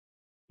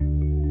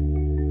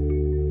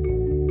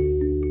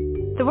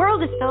The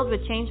world is filled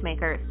with change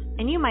makers,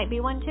 and you might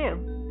be one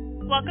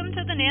too. Welcome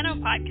to the Nano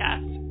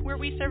Podcast, where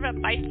we serve up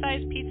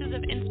bite-sized pieces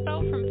of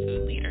inspo from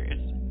food leaders.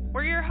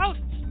 We're your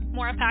hosts,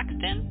 Maura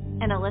Paxton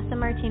and Alyssa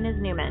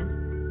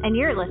Martinez-Newman, and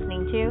you're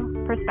listening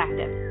to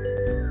Perspectives.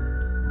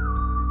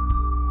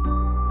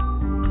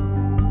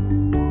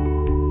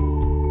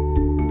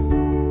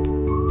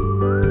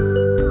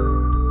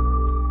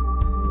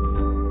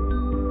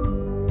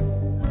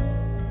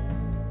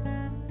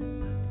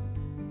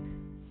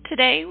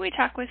 Today, we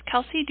talk with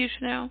Kelsey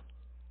Ducheneau.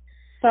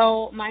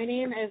 So my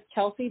name is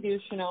Kelsey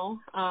Ducheneau.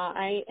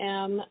 I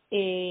am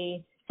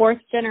a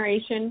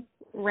fourth-generation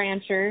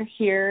rancher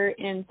here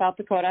in South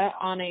Dakota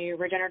on a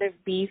regenerative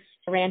beef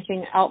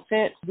ranching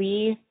outfit.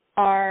 We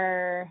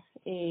are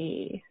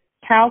a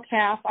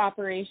cow-calf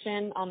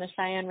operation on the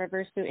Cheyenne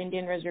River Sioux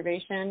Indian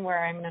Reservation,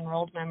 where I'm an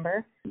enrolled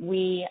member.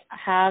 We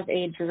have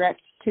a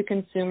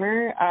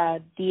direct-to-consumer,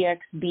 DX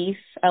Beef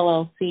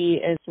LLC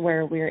is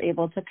where we're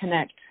able to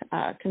connect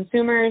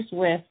consumers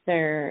with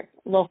their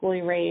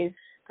locally raised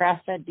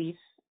grass-fed beef.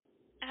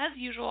 As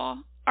usual,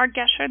 our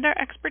guests shared their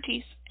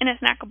expertise in a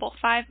snackable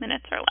 5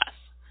 minutes or less.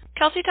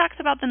 Kelsey talks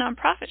about the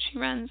nonprofit she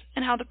runs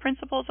and how the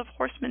principles of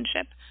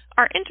horsemanship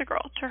are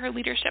integral to her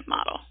leadership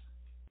model.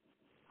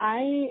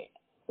 I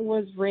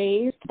was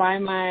raised by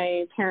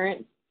my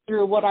parents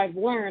through what I've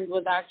learned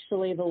was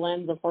actually the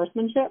lens of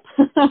horsemanship.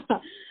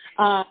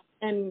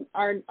 And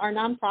our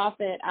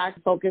nonprofit act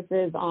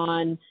focuses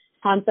on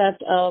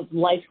concept of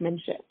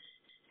lifemanship.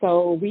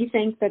 So we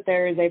think that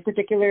there is a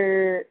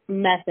particular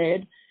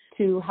method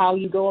to how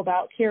you go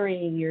about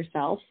carrying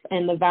yourself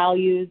and the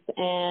values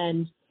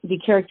and the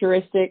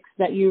characteristics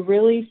that you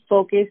really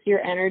focus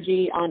your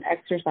energy on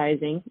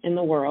exercising in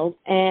the world,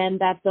 and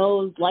that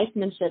those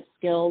lifemanship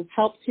skills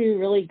help to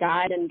really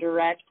guide and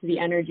direct the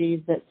energies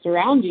that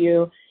surround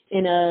you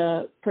in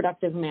a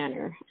productive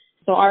manner.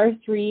 So our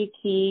three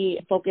key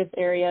focus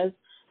areas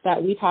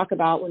that we talk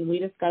about when we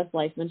discuss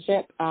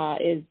lifemanship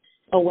is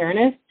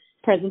awareness,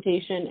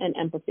 presentation, and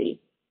empathy.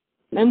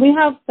 And we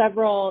have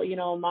several,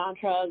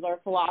 mantras or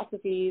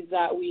philosophies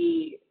that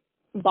we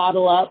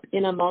bottle up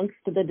in amongst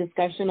the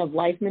discussion of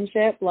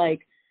lifemanship,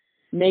 like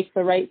make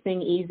the right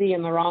thing easy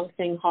and the wrong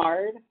thing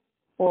hard,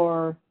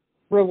 or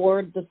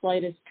reward the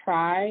slightest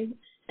try.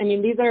 I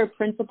mean, these are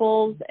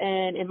principles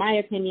and, in my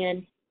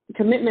opinion,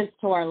 commitments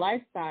to our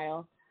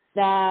lifestyle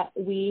that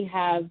we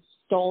have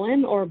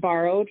stolen or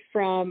borrowed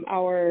from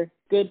our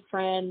good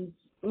friends,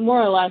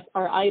 more or less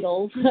our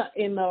idols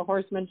in the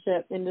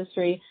horsemanship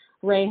industry,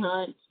 Ray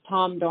Hunt,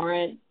 Tom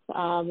Dorrance.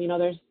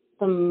 There's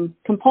some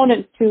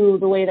components to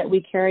the way that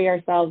we carry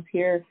ourselves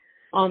here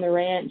on the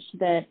ranch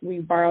that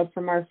we've borrowed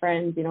from our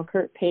friends,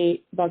 Kurt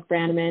Pate, Buck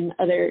Brannaman,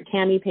 other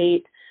Tammy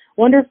Pate,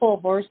 wonderful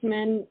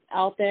horsemen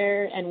out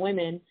there and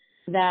women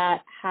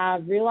that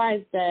have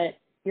realized that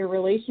your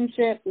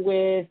relationship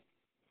with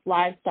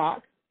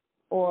livestock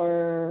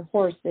or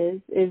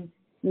horses is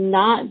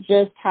not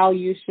just how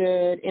you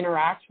should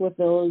interact with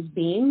those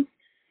beings.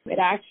 It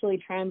actually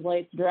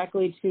translates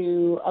directly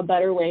to a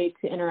better way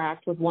to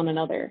interact with one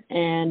another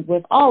and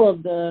with all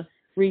of the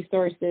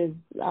resources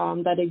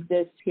that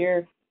exist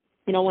here.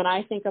 When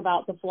I think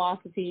about the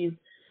philosophies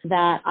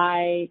that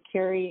I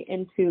carry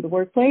into the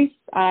workplace,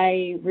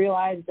 I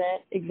realize that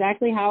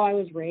exactly how I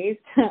was raised,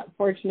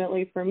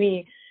 fortunately for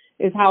me,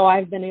 is how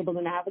I've been able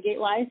to navigate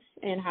life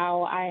and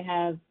how I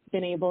have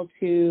been able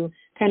to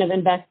kind of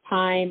invest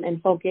time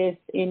and focus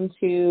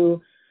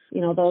into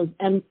those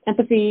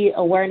empathy,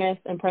 awareness,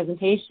 and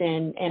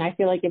presentation. And I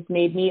feel like it's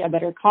made me a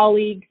better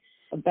colleague,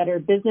 a better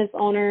business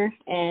owner,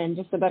 and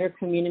just a better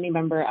community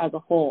member as a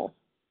whole.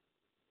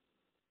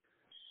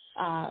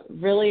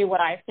 Really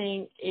what I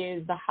think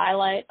is the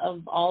highlight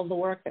of all the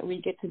work that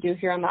we get to do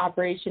here on the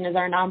operation is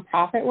our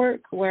nonprofit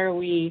work, where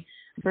we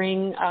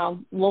bring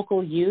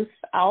local youth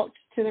out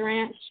to the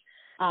ranch.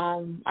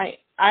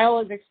 I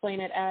always explain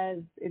it as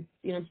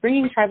it's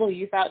bringing tribal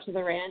youth out to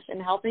the ranch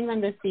and helping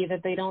them to see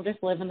that they don't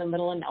just live in the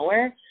middle of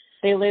nowhere.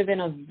 They live in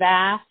a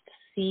vast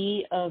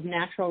sea of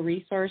natural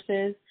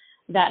resources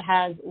that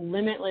has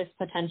limitless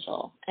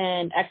potential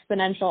and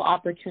exponential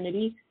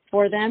opportunity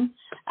for them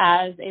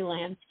as a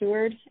land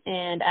steward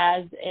and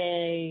as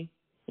a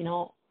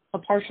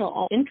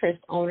partial interest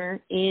owner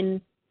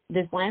in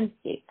this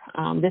landscape.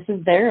 This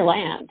is their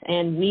land,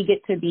 and we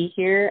get to be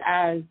here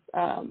as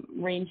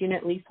range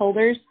unit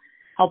leaseholders,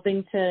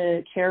 helping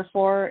to care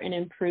for and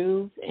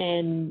improve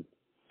and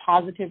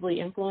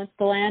positively influence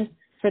the land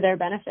for their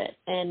benefit.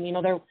 And,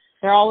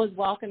 they're always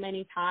welcome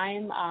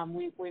anytime.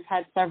 We've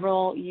had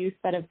several youth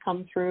that have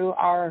come through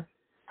our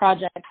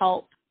project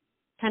help,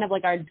 kind of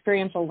like our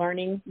experiential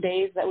learning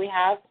days that we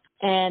have,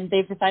 and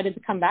they've decided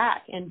to come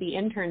back and be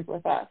interns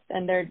with us.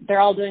 And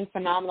they're all doing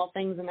phenomenal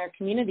things in their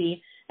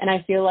community. And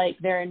I feel like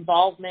their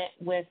involvement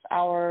with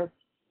our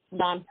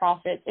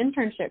nonprofit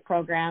internship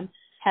program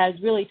has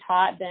really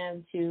taught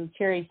them to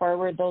carry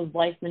forward those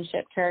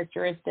lifemanship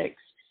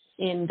characteristics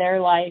in their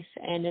life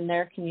and in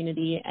their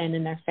community and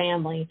in their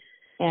family.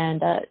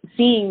 And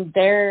seeing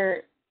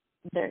their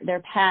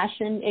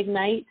passion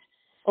ignite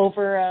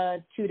over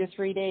a 2 to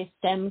 3 day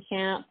STEM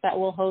camp that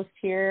we'll host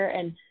here,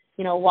 and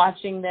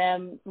watching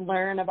them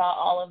learn about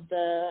all of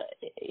the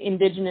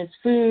indigenous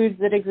foods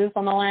that exist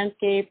on the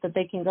landscape that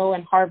they can go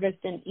and harvest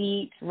and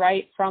eat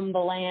right from the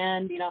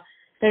land.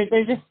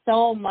 There's just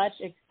so much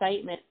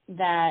excitement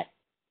that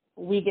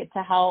we get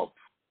to help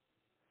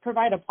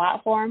provide a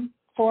platform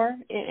for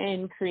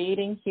in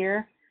creating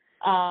here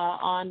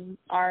on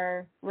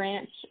our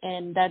ranch.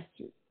 And that's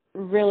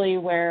really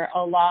where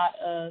a lot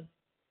of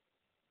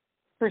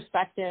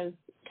perspectives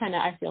kind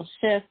of, I feel,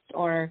 shift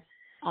or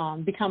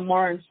become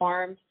more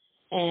informed.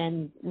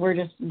 And we're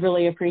just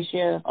really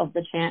appreciative of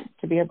the chance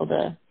to be able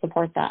to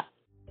support that.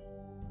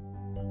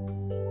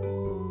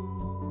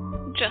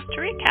 Just to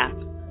recap,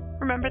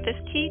 remember this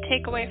key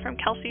takeaway from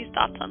Kelsey's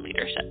thoughts on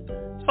leadership.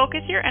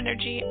 Focus your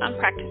energy on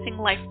practicing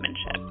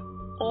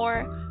lifemanship,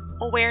 or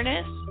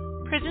awareness,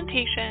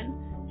 presentation,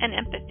 and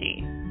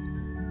empathy.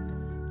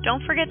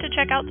 Don't forget to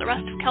check out the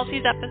rest of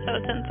Kelsey's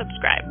episodes and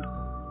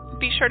subscribe.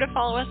 Be sure to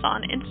follow us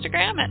on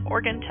Instagram at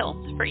Oregon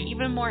Tilts for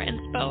even more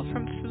inspo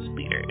from food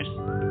leaders.